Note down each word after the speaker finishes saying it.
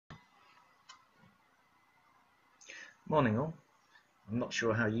Morning all. I'm not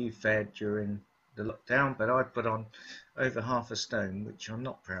sure how you fared during the lockdown, but I put on over half a stone, which I'm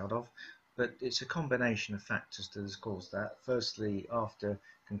not proud of. But it's a combination of factors that has caused that. Firstly, after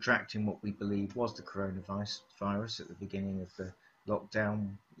contracting what we believe was the coronavirus at the beginning of the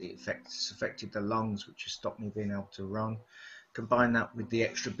lockdown, it's affected the lungs, which has stopped me being able to run. Combine that with the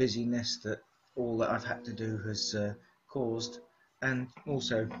extra busyness that all that I've had to do has caused, and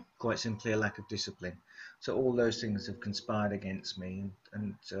also quite simply a lack of discipline. So all those things have conspired against me,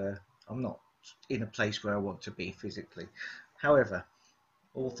 and I'm not in a place where I want to be physically. However,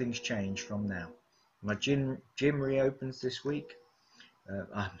 all things change from now. My gym reopens this week.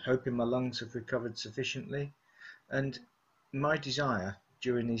 I'm hoping my lungs have recovered sufficiently, and my desire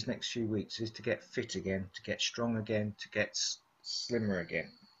during these next few weeks is to get fit again, to get strong again, to get slimmer again.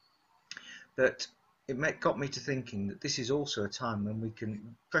 But got me to thinking that this is also a time when we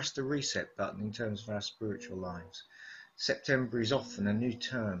can press the reset button in terms of our spiritual lives. September is often a new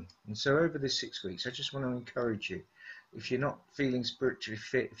term, and so over this 6 weeks, I just want to encourage you. If you're not feeling spiritually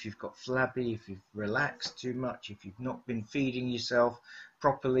fit, if you've got flabby, if you've relaxed too much, if you've not been feeding yourself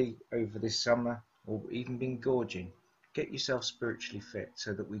properly over this summer, or even been gorging, get yourself spiritually fit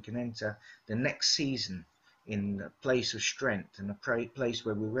so that we can enter the next season in a place of strength and a place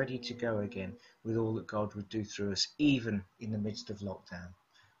where we're ready to go again with all that God would do through us, even in the midst of lockdown.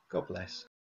 God bless.